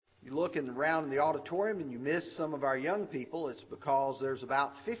you look around the auditorium and you miss some of our young people, it's because there's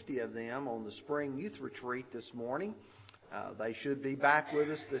about 50 of them on the spring youth retreat this morning. They should be back with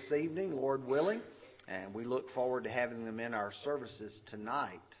us this evening, Lord willing, and we look forward to having them in our services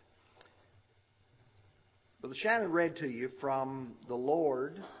tonight. Brother Shannon read to you from the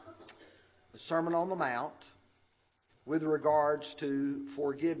Lord, the Sermon on the Mount, with regards to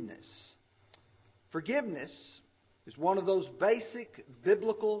forgiveness. Forgiveness is one of those basic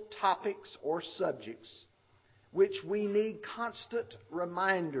biblical topics or subjects which we need constant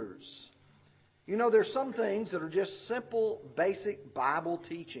reminders. You know, there's some things that are just simple, basic Bible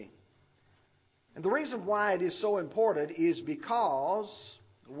teaching. And the reason why it is so important is because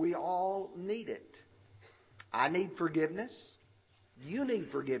we all need it. I need forgiveness. You need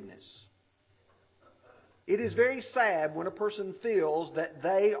forgiveness. It is very sad when a person feels that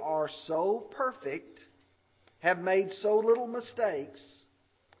they are so perfect, have made so little mistakes,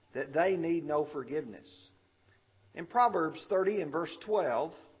 that they need no forgiveness. In Proverbs 30 and verse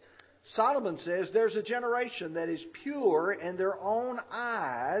 12, Solomon says, "There's a generation that is pure in their own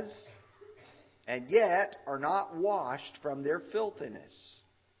eyes, and yet are not washed from their filthiness."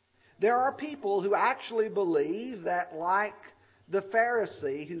 There are people who actually believe that, like the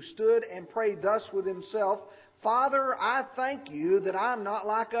Pharisee who stood and prayed thus with himself, "Father, I thank you that I'm not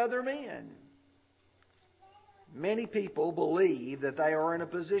like other men." Many people believe that they are in a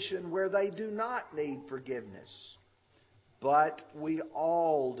position where they do not need forgiveness. But we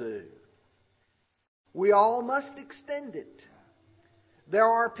all do. We all must extend it. There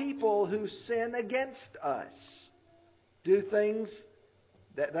are people who sin against us, do things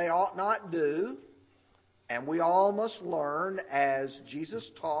that they ought not do, and we all must learn, as Jesus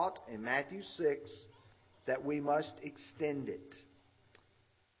taught in Matthew 6, that we must extend it.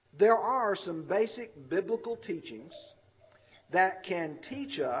 There are some basic biblical teachings that can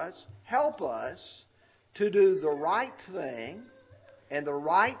teach us, help us to do the right thing and the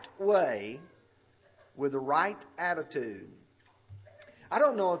right way with the right attitude. I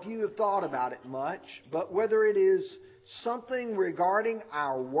don't know if you have thought about it much, but whether it is something regarding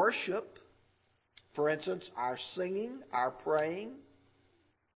our worship, for instance, our singing, our praying,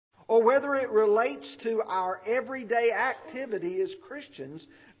 or whether it relates to our everyday activity as Christians,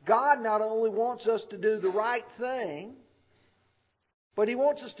 God not only wants us to do the right thing, but He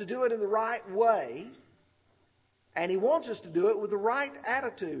wants us to do it in the right way, and He wants us to do it with the right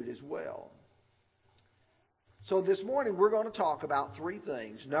attitude as well. So this morning we're going to talk about three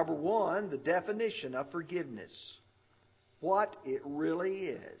things. Number one, the definition of forgiveness. What it really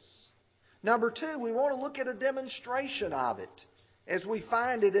is. Number two, we want to look at a demonstration of it as we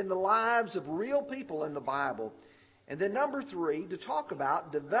find it in the lives of real people in the Bible. And then number three, to talk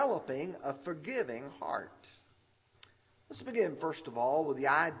about developing a forgiving heart. Let's begin first of all with the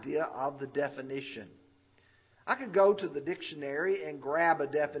idea of the definition. I could go to the dictionary and grab a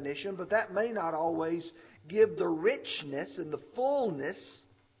definition, but that may not always give the richness and the fullness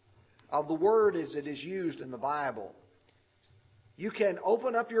of the word as it is used in the Bible. You can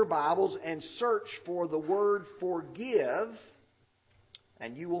open up your Bibles and search for the word forgive,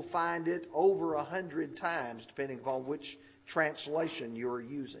 and you will find it over 100 times, depending upon which translation you're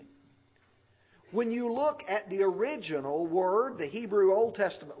using. When you look at the original word, the Hebrew Old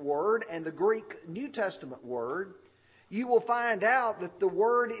Testament word, and the Greek New Testament word, you will find out that the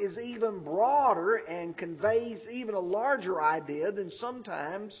word is even broader and conveys even a larger idea than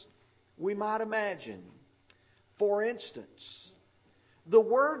sometimes we might imagine. For instance, the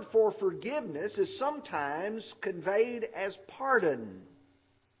word for forgiveness is sometimes conveyed as pardon.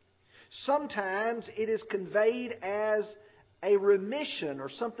 Sometimes it is conveyed as a remission or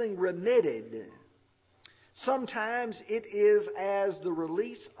something remitted. Sometimes it is as the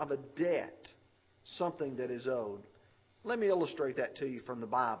release of a debt, something that is owed. Let me illustrate that to you from the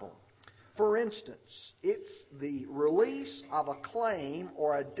Bible. For instance, it's the release of a claim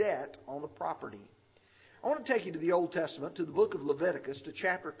or a debt on the property. I want to take you to the Old Testament, to the book of Leviticus, to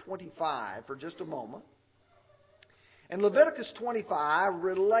chapter 25 for just a moment. And Leviticus 25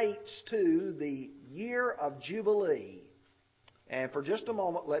 relates to the year of Jubilee. And for just a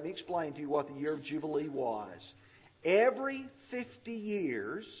moment, let me explain to you what the year of Jubilee was. Every 50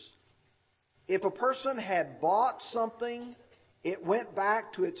 years, if a person had bought something, it went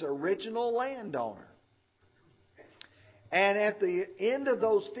back to its original landowner. And at the end of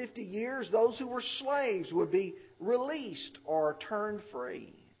those 50 years, those who were slaves would be released or turned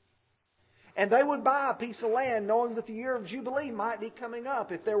free. And they would buy a piece of land knowing that the year of Jubilee might be coming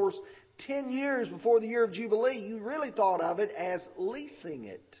up. If there was 10 years before the year of Jubilee, you really thought of it as leasing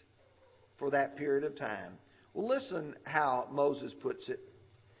it for that period of time. Well, listen how Moses puts it.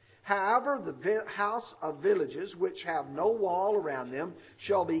 However, the house of villages which have no wall around them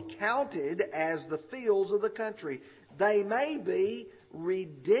shall be counted as the fields of the country. They may be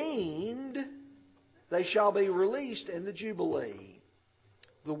redeemed. They shall be released in the Jubilee.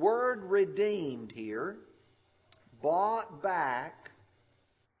 The word redeemed here, bought back,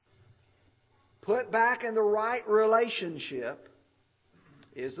 put back in the right relationship,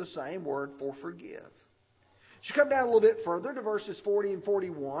 is the same word for forgive. You come down a little bit further to verses 40 and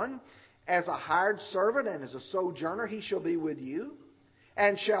 41. As a hired servant and as a sojourner he shall be with you,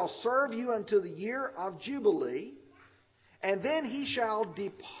 and shall serve you until the year of Jubilee, and then he shall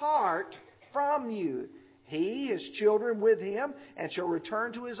depart from you. He, his children with him, and shall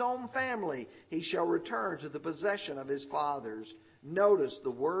return to his own family. He shall return to the possession of his fathers. Notice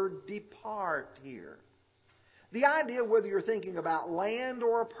the word depart here. The idea, whether you're thinking about land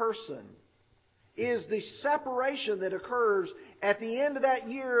or a person, is the separation that occurs at the end of that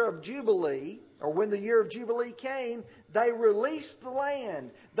year of Jubilee, or when the year of Jubilee came. They released the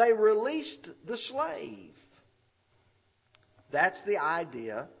land. They released the slave. That's the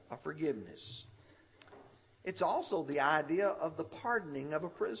idea of forgiveness. It's also the idea of the pardoning of a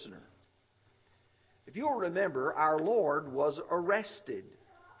prisoner. If you'll remember, our Lord was arrested.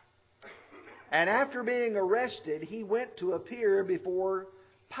 And after being arrested, he went to appear before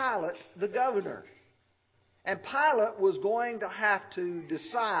Pilate, the governor. And Pilate was going to have to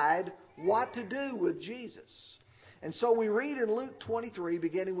decide what to do with Jesus. And so we read in Luke 23,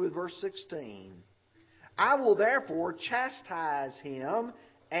 beginning with verse 16, I will therefore chastise him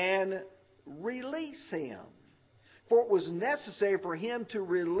and release him. For it was necessary for him to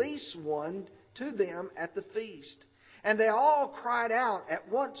release one to them at the feast. And they all cried out at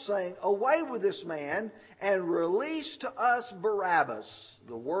once, saying, Away with this man, and release to us Barabbas.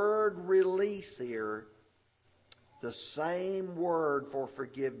 The word release here, the same word for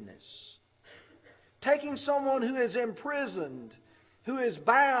forgiveness. Taking someone who is imprisoned, who is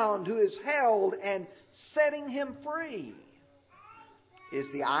bound, who is held, and setting him free is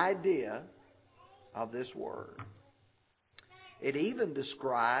the idea of this word. It even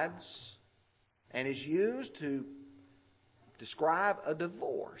describes and is used to describe a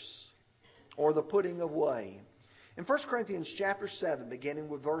divorce or the putting away. In 1 Corinthians chapter 7, beginning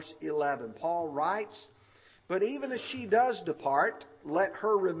with verse 11, Paul writes, But even as she does depart, let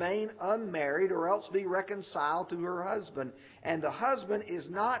her remain unmarried, or else be reconciled to her husband. And the husband is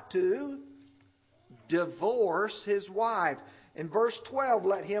not to divorce his wife. In verse 12,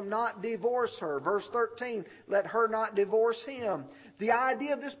 let him not divorce her. Verse 13, let her not divorce him. The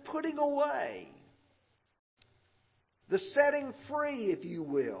idea of this putting away, the setting free, if you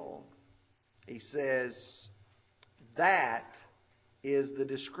will, he says, that is the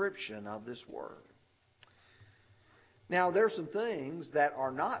description of this word. Now, there are some things that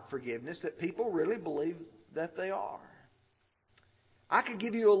are not forgiveness that people really believe that they are. I could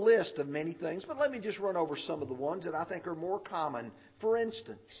give you a list of many things, but let me just run over some of the ones that I think are more common. For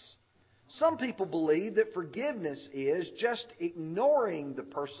instance, some people believe that forgiveness is just ignoring the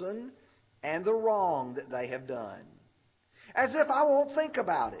person and the wrong that they have done. As if I won't think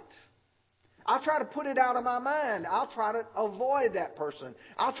about it. I'll try to put it out of my mind. I'll try to avoid that person.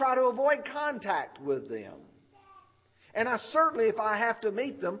 I'll try to avoid contact with them. And I certainly, if I have to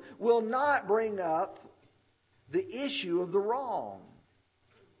meet them, will not bring up the issue of the wrong.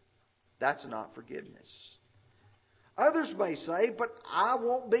 That's not forgiveness. Others may say, but I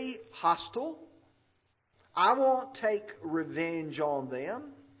won't be hostile. I won't take revenge on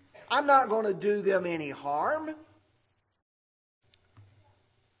them. I'm not going to do them any harm.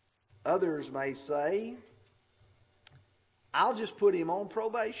 Others may say, I'll just put him on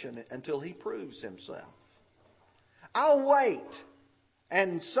probation until he proves himself. I'll wait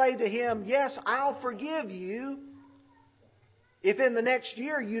and say to him, yes, I'll forgive you if in the next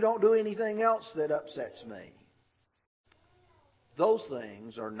year you don't do anything else that upsets me. Those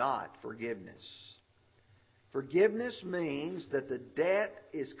things are not forgiveness. Forgiveness means that the debt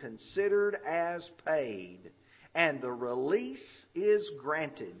is considered as paid and the release is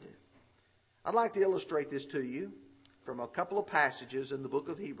granted. I'd like to illustrate this to you from a couple of passages in the book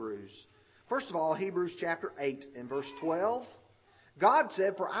of Hebrews. First of all, Hebrews chapter 8 and verse 12. God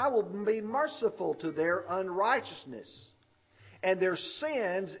said, For I will be merciful to their unrighteousness, and their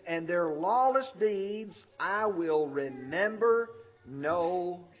sins and their lawless deeds I will remember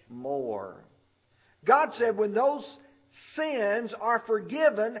no more. God said, when those sins are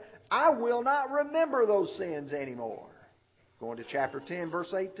forgiven, I will not remember those sins anymore. Going to chapter 10,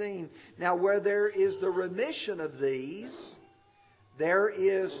 verse 18. Now where there is the remission of these, there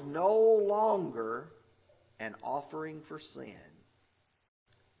is no longer an offering for sin.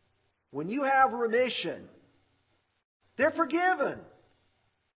 when you have remission, they're forgiven.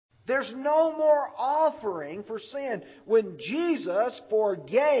 There's no more offering for sin. When Jesus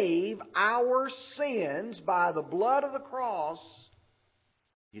forgave our sins by the blood of the cross,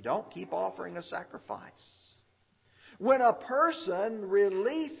 you don't keep offering a sacrifice. When a person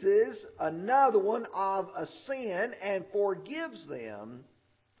releases another one of a sin and forgives them,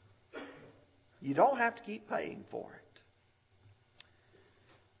 you don't have to keep paying for it.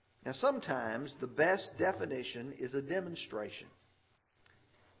 Now, sometimes the best definition is a demonstration.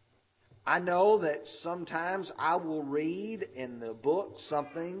 I know that sometimes I will read in the book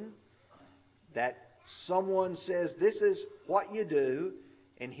something that someone says, this is what you do,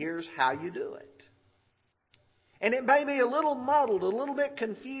 and here's how you do it. And it may be a little muddled, a little bit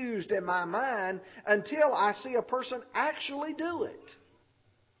confused in my mind until I see a person actually do it.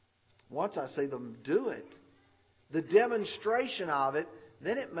 Once I see them do it, the demonstration of it,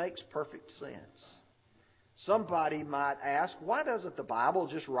 then it makes perfect sense. Somebody might ask, why doesn't the Bible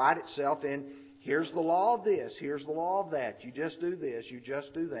just write itself in, here's the law of this, here's the law of that, you just do this, you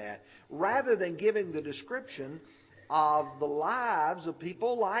just do that, rather than giving the description of the lives of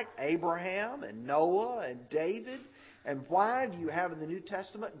people like Abraham and Noah and David. And why do you have in the New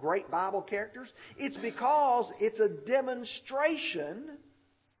Testament great Bible characters? It's because it's a demonstration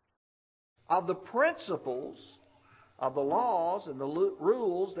of the principles of the laws and the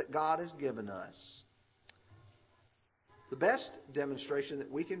rules that God has given us. The best demonstration that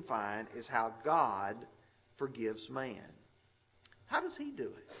we can find is how God forgives man. How does He do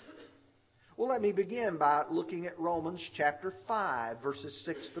it? Well, let me begin by looking at Romans chapter 5, verses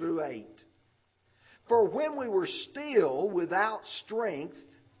 6 through 8. For when we were still without strength,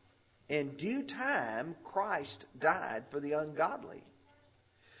 in due time Christ died for the ungodly.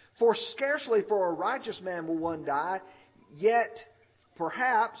 For scarcely for a righteous man will one die, yet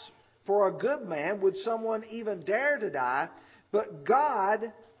perhaps for a good man would someone even dare to die. But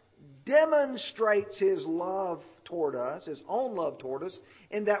God demonstrates His love toward us, His own love toward us,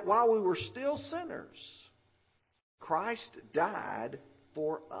 in that while we were still sinners, Christ died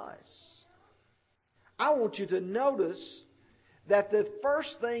for us. I want you to notice that the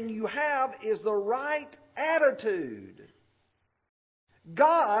first thing you have is the right attitude.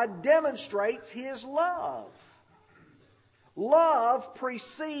 God demonstrates His love. Love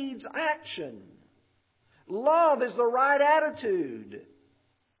precedes action. Love is the right attitude.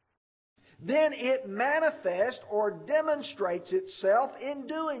 Then it manifests or demonstrates itself in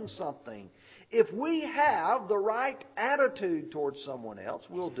doing something. If we have the right attitude towards someone else,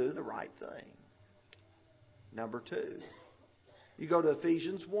 we'll do the right thing. Number 2. You go to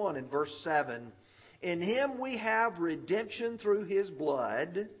Ephesians 1 and verse 7. In Him we have redemption through His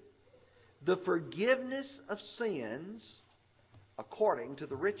blood, the forgiveness of sins, according to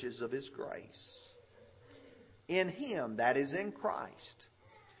the riches of His grace. In Him, that is in Christ,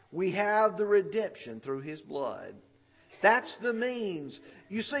 we have the redemption through His blood. That's the means.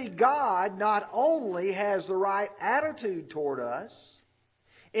 You see, God not only has the right attitude toward us,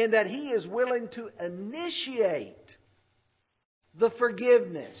 in that He is willing to initiate the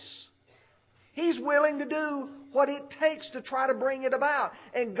forgiveness. He's willing to do what it takes to try to bring it about.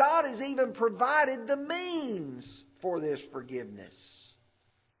 And God has even provided the means for this forgiveness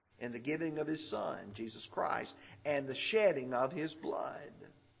in the giving of His Son, Jesus Christ, and the shedding of His blood.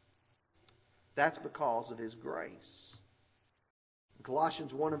 That's because of His grace. In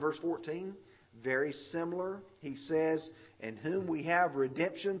Colossians 1 and verse 14, very similar. He says, in whom we have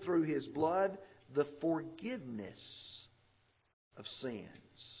redemption through His blood, the forgiveness of sins.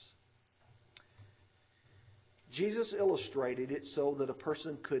 Jesus illustrated it so that a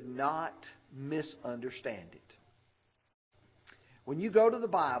person could not misunderstand it. When you go to the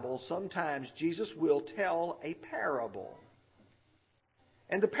Bible, sometimes Jesus will tell a parable.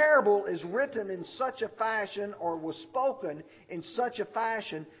 And the parable is written in such a fashion, or was spoken in such a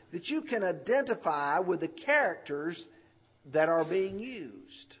fashion, that you can identify with the characters that are being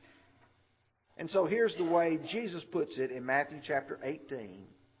used. And so here's the way Jesus puts it in Matthew chapter 18.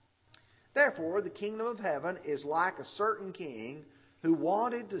 Therefore, the kingdom of heaven is like a certain king who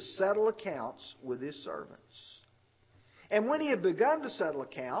wanted to settle accounts with his servants. And when he had begun to settle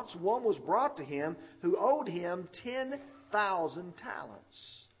accounts, one was brought to him who owed him 10,000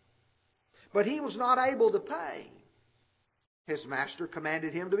 talents. But he was not able to pay. His master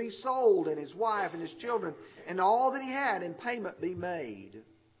commanded him to be sold, and his wife and his children, and all that he had, and payment be made.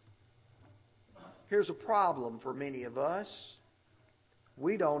 Here's a problem for many of us.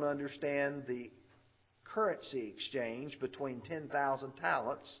 We don't understand the currency exchange between 10,000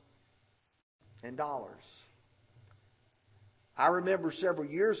 talents and dollars. I remember several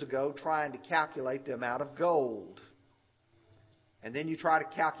years ago trying to calculate the amount of gold. And then you try to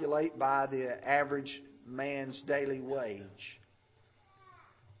calculate by the average man's daily wage.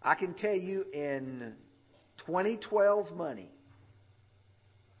 I can tell you in 2012 money,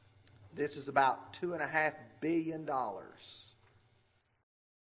 this is about $2.5 billion.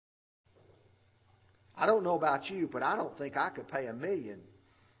 I don't know about you, but I don't think I could pay $1 million,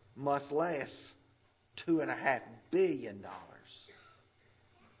 much less $2.5 billion.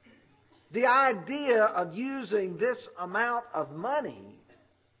 The idea of using this amount of money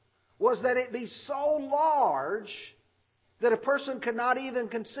was that it be so large that a person could not even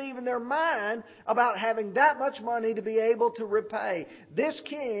conceive in their mind about having that much money to be able to repay. This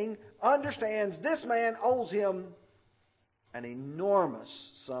king understands this man owes him an enormous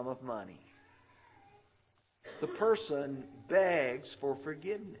sum of money. The person begs for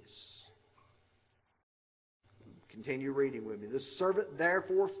forgiveness. Continue reading with me. The servant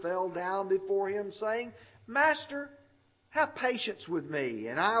therefore fell down before him, saying, Master, have patience with me,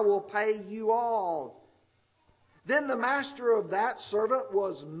 and I will pay you all. Then the master of that servant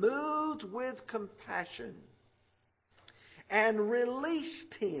was moved with compassion and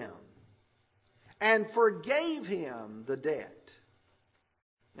released him and forgave him the debt.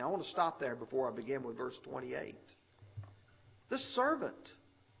 Now I want to stop there before I begin with verse 28. The servant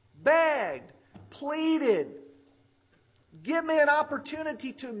begged, pleaded, give me an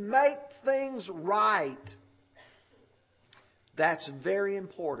opportunity to make things right. That's very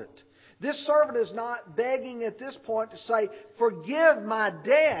important. This servant is not begging at this point to say, forgive my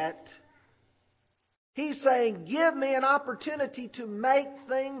debt. He's saying, give me an opportunity to make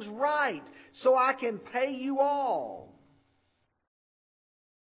things right so I can pay you all.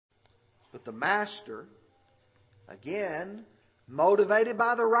 But the master, again, motivated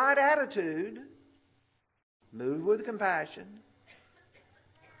by the right attitude, moved with compassion,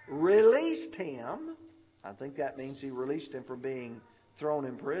 released him. I think that means he released him from being thrown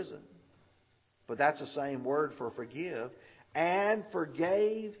in prison. But that's the same word for forgive. And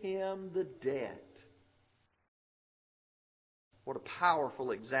forgave him the debt. What a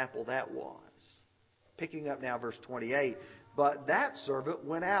powerful example that was. Picking up now verse 28. But that servant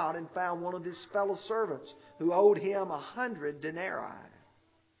went out and found one of his fellow servants who owed him 100 denarii.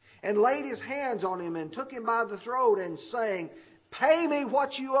 And laid his hands on him and took him by the throat and saying, pay me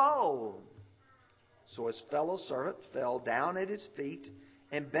what you owe. So his fellow servant fell down at his feet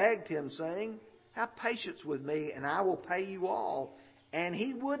and begged him, saying, have patience with me, and I will pay you all. And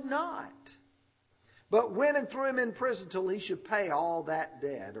he would not, but went and threw him in prison till he should pay all that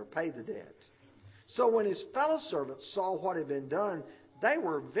debt, or pay the debt. So when his fellow servants saw what had been done, they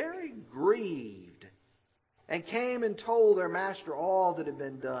were very grieved, and came and told their master all that had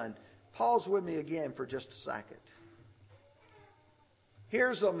been done. Pause with me again for just a second.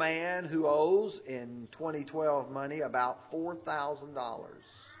 Here's a man who owes, in 2012 money, about $4,000.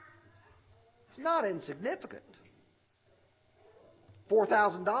 It's not insignificant.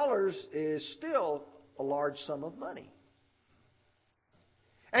 $4,000 is still a large sum of money.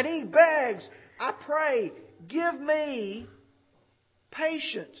 And he begs, I pray, give me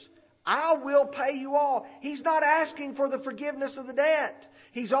patience. I will pay you all. He's not asking for the forgiveness of the debt.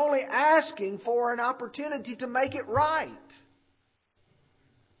 He's only asking for an opportunity to make it right.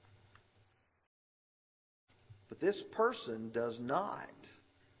 But this person does not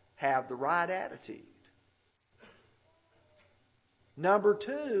have the right attitude. Number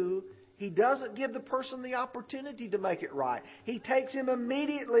two, he doesn't give the person the opportunity to make it right. He takes him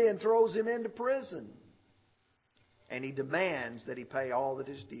immediately and throws him into prison. And he demands that he pay all that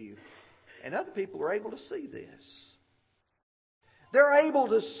is due. And other people are able to see this. They're able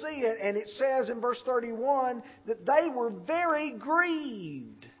to see it, and it says in verse 31 that they were very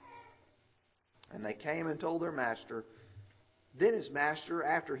grieved. And they came and told their master. Then his master,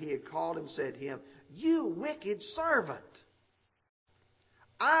 after he had called him, said to him, you wicked servant,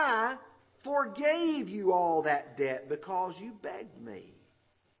 I forgave you all that debt because you begged me.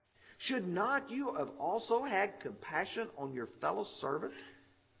 Should not you have also had compassion on your fellow servant,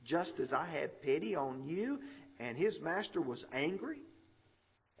 just as I had pity on you? And his master was angry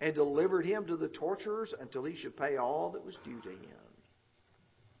and delivered him to the torturers until he should pay all that was due to him.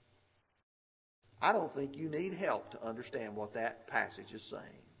 I don't think you need help to understand what that passage is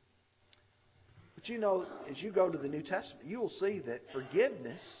saying. But you know, as you go to the New Testament, you will see that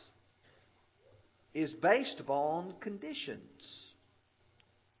forgiveness is based upon conditions.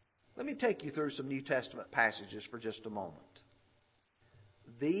 Let me take you through some New Testament passages for just a moment.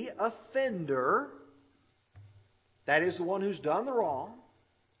 The offender, that is the one who's done the wrong,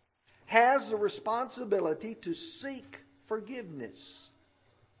 has the responsibility to seek forgiveness.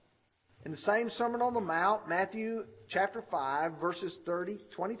 In the same Sermon on the Mount, Matthew chapter 5, verses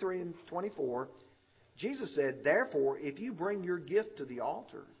 23 and 24, Jesus said, "Therefore, if you bring your gift to the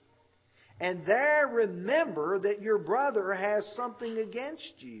altar, and there remember that your brother has something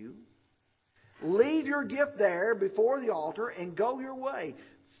against you, leave your gift there before the altar and go your way.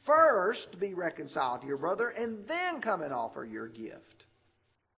 First be reconciled to your brother, and then come and offer your gift."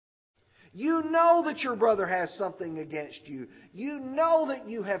 You know that your brother has something against you. You know that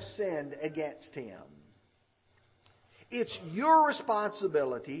you have sinned against him. It's your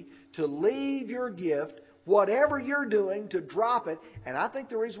responsibility to leave your gift, whatever you're doing, to drop it. And I think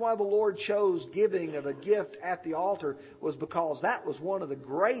the reason why the Lord chose giving of a gift at the altar was because that was one of the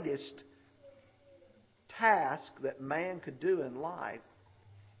greatest tasks that man could do in life.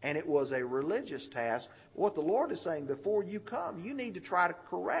 And it was a religious task. What the Lord is saying, before you come, you need to try to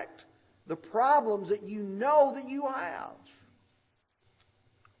correct the problems that you know that you have.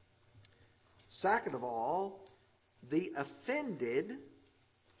 Second of all, the offended,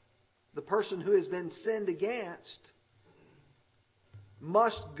 the person who has been sinned against,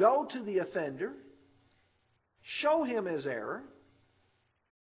 must go to the offender, show him his error,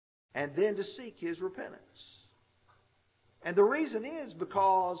 and then to seek his repentance. And the reason is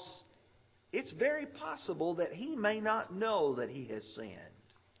because it's very possible that he may not know that he has sinned.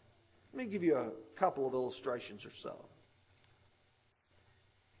 Let me give you a couple of illustrations or so.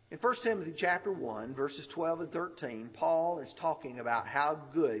 In 1 Timothy chapter 1, verses 12 and 13, Paul is talking about how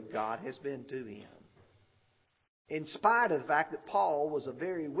good God has been to him. In spite of the fact that Paul was a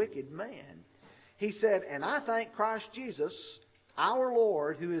very wicked man. He said, "And I thank Christ Jesus, our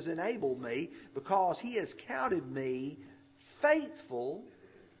Lord, who has enabled me, because He has counted me faithful,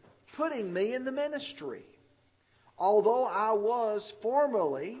 putting me in the ministry. Although I was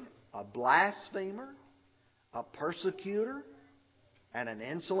formerly a blasphemer, a persecutor, and an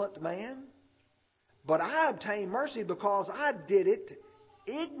insolent man, but I obtained mercy because I did it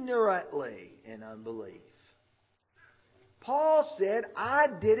ignorantly in unbelief." Paul said, "I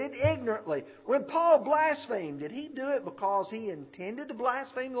did it ignorantly." When Paul blasphemed, did he do it because he intended to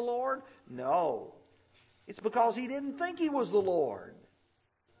blaspheme the Lord? No. It's because he didn't think he was the Lord.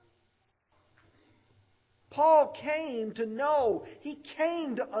 Paul came to know, he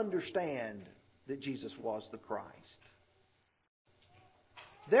came to understand that Jesus was the Christ.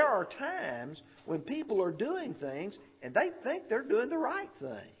 There are times when people are doing things and they think they're doing the right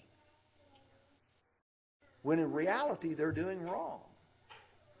thing, when in reality they're doing wrong.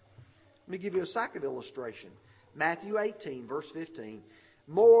 Let me give you a second illustration. Matthew 18, verse 15.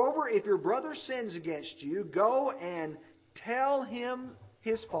 "Moreover, if your brother sins against you, go and tell him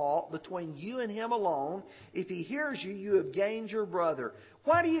his fault between you and him alone. If he hears you, you have gained your brother."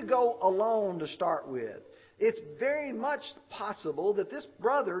 Why do you go alone to start with? It's very much possible that this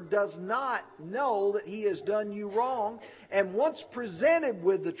brother does not know that he has done you wrong, and once presented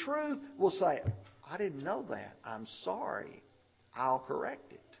with the truth, will say, "I didn't know that. I'm sorry. I'll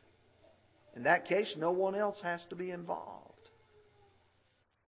correct it." In that case, no one else has to be involved.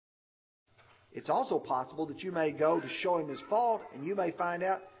 It's also possible that you may go to show him his fault, and you may find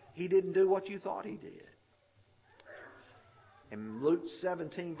out he didn't do what you thought he did. In Luke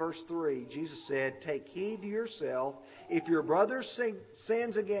 17, verse 3, Jesus said, "Take heed to yourself. If your brother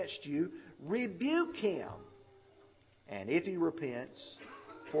sins against you, rebuke him. And if he repents,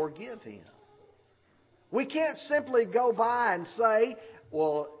 forgive him." We can't simply go by and say,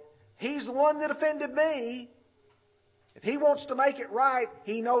 "Well, he's the one that offended me. If he wants to make it right,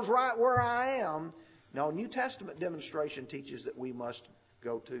 he knows right where I am." No, New Testament demonstration teaches that we must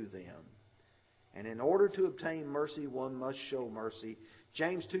go to them. And in order to obtain mercy, one must show mercy.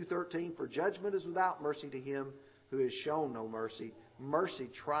 James 2:13, "For judgment is without mercy to him who has shown no mercy. Mercy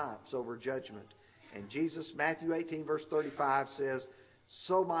triumphs over judgment." And Jesus, Matthew 18, verse 35 says,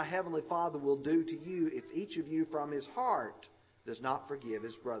 "So my heavenly Father will do to you if each of you from his heart does not forgive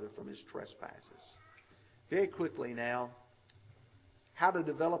his brother from his trespasses." Very quickly now, how to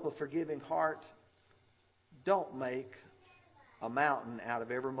develop a forgiving heart. Don't make a mountain out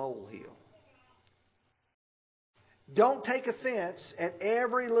of every molehill. Don't take offense at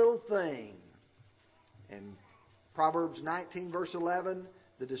every little thing. In Proverbs 19, verse 11,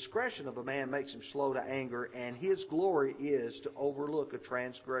 "The discretion of a man makes him slow to anger, and his glory is to overlook a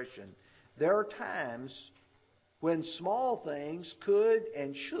transgression." There are times when small things could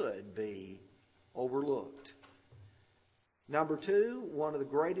and should be overlooked. Number two, one of the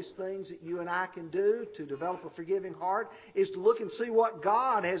greatest things that you and I can do to develop a forgiving heart is to look and see what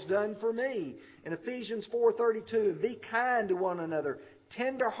God has done for me. In Ephesians 4:32, "Be kind to one another,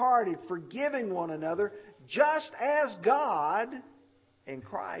 tender-hearted, forgiving one another, just as God in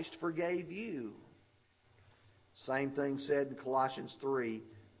Christ forgave you. Same thing said in Colossians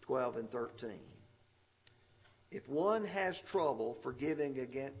 3:12 and 13. If one has trouble forgiving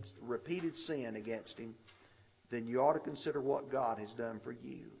against repeated sin against him, then you ought to consider what God has done for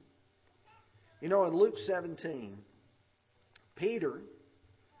you. You know, in Luke 17, Peter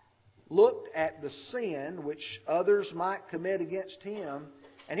looked at the sin which others might commit against him,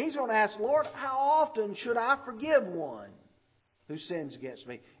 and he's going to ask, Lord, how often should I forgive one who sins against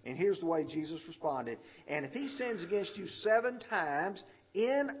me? And here's the way Jesus responded. And if he sins against you 7 times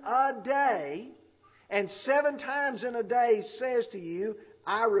in a day, and 7 times in a day says to you,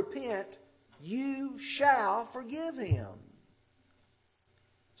 I repent, you shall forgive him.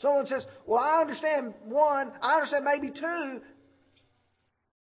 Someone says, well, I understand 1, I understand maybe 2.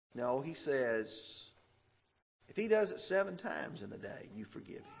 No, he says, if he does it 7 times in a day, you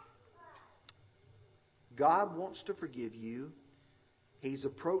forgive him. God wants to forgive you. He's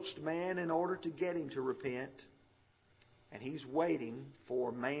approached man in order to get him to repent. And He's waiting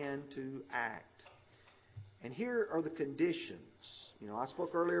for man to act. And here are the conditions. You know, I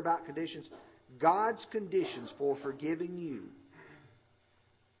spoke earlier about conditions. God's conditions for forgiving you.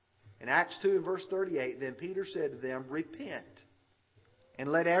 In Acts 2 and verse 38, then Peter said to them, repent,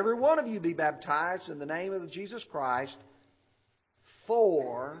 and let every one of you be baptized in the name of Jesus Christ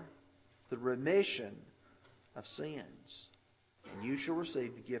for the remission of sins, and you shall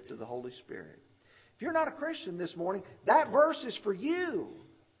receive the gift of the Holy Spirit. If you're not a Christian this morning, that verse is for you.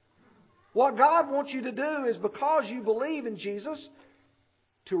 What God wants you to do is, because you believe in Jesus,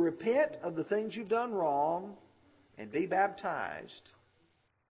 to repent of the things you've done wrong and be baptized,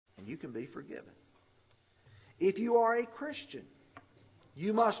 and you can be forgiven. If you are a Christian,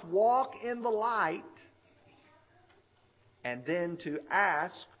 you must walk in the light and then to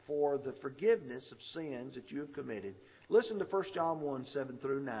ask for the forgiveness of sins that you have committed. Listen to 1 John 1, 7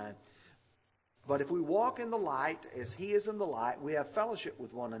 through 9. But if we walk in the light as He is in the light, we have fellowship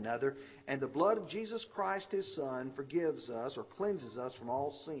with one another, and the blood of Jesus Christ His Son forgives us or cleanses us from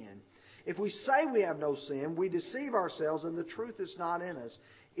all sin. If we say we have no sin, we deceive ourselves and the truth is not in us.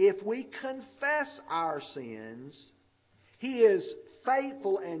 If we confess our sins, He is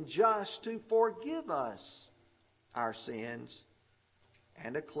faithful and just to forgive us our sins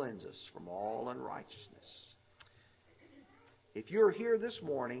and to cleanse us from all unrighteousness. If you're here this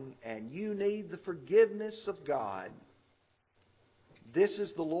morning and you need the forgiveness of God, this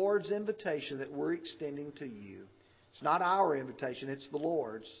is the Lord's invitation that we're extending to you. It's not our invitation, it's the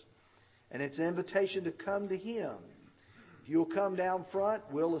Lord's. And it's an invitation to come to Him. If you'll come down front,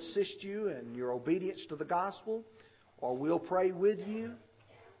 we'll assist you in your obedience to the gospel, or we'll pray with you.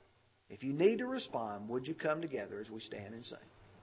 If you need to respond, would you come together as we stand and sing?